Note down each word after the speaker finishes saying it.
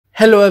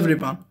Hello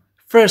everyone.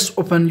 First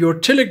open your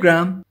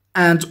Telegram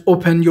and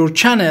open your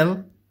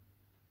channel.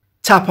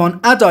 Tap on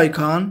add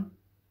icon.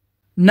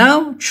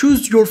 Now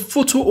choose your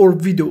photo or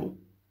video.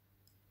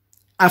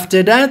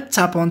 After that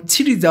tap on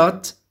three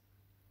dot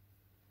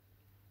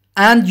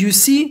and you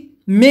see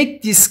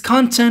make this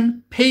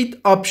content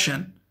paid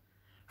option.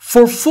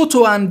 For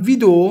photo and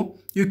video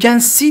you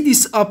can see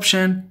this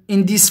option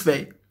in this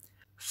way.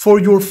 For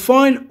your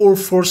file or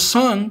for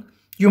song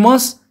you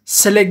must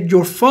select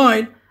your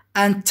file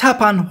and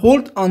tap and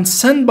hold on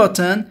send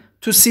button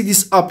to see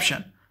this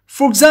option.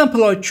 For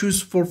example, I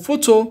choose for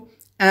photo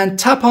and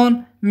tap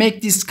on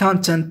make this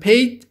content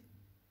paid.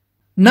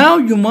 Now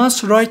you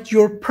must write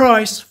your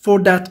price for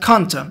that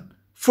content.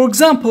 For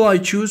example, I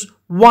choose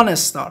 1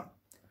 star.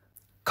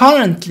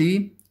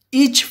 Currently,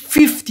 each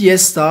 50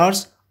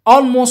 stars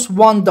almost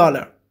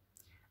 $1.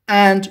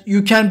 And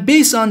you can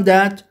base on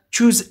that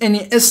choose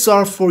any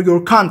star for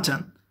your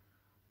content.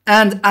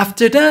 And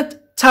after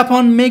that, tap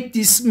on make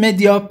this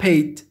media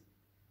paid.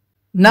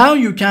 Now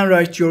you can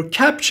write your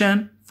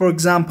caption, for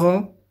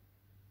example.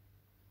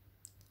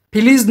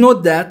 Please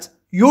note that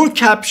your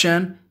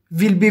caption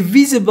will be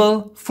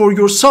visible for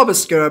your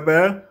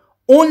subscriber.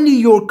 Only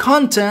your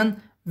content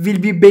will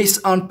be based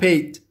on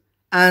paid.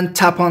 And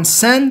tap on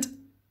send.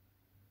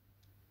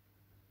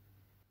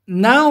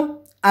 Now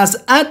as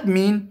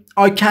admin,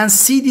 I can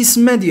see this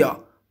media,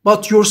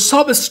 but your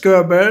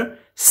subscriber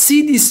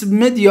see this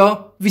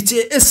media with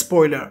a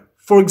spoiler.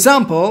 For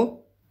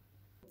example,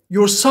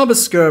 your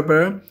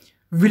subscriber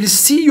will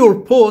see your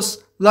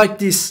post like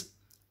this,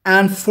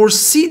 and for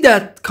see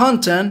that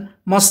content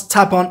must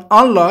tap on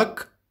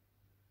unlock.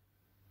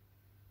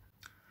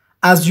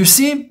 As you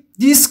see,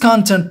 this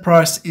content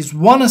price is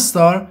 1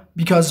 star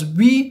because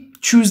we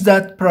choose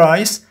that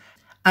price,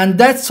 and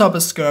that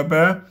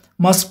subscriber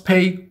must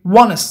pay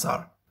 1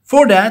 star.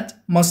 For that,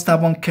 must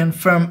tap on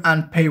confirm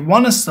and pay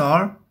 1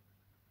 star.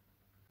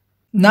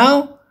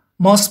 Now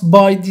must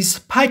buy this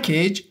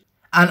package,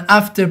 and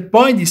after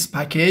buy this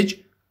package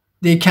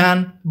they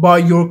can buy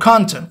your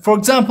content. For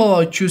example,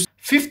 I choose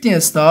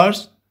 15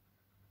 stars.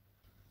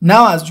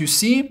 Now as you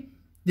see,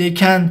 they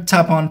can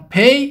tap on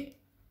pay,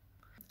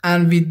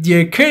 and with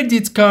their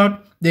credit card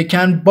they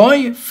can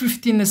buy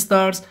 15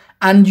 stars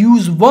and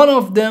use one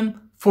of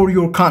them for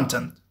your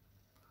content.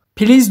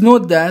 Please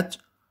note that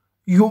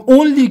you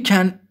only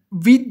can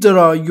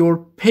withdraw your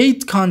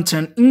paid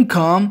content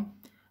income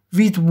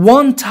with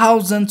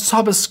 1000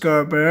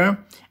 subscribers,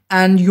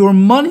 and your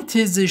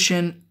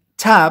monetization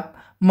tab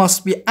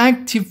must be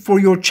active for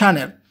your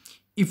channel.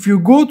 If you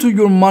go to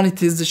your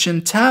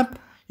monetization tab,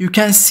 you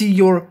can see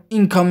your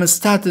income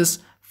status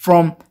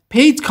from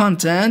paid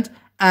content,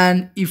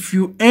 and if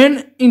you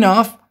earn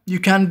enough, you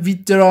can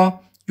withdraw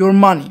your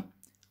money.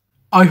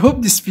 I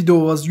hope this video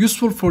was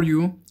useful for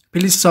you.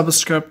 Please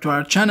subscribe to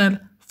our channel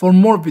for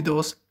more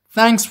videos.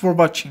 Thanks for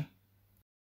watching.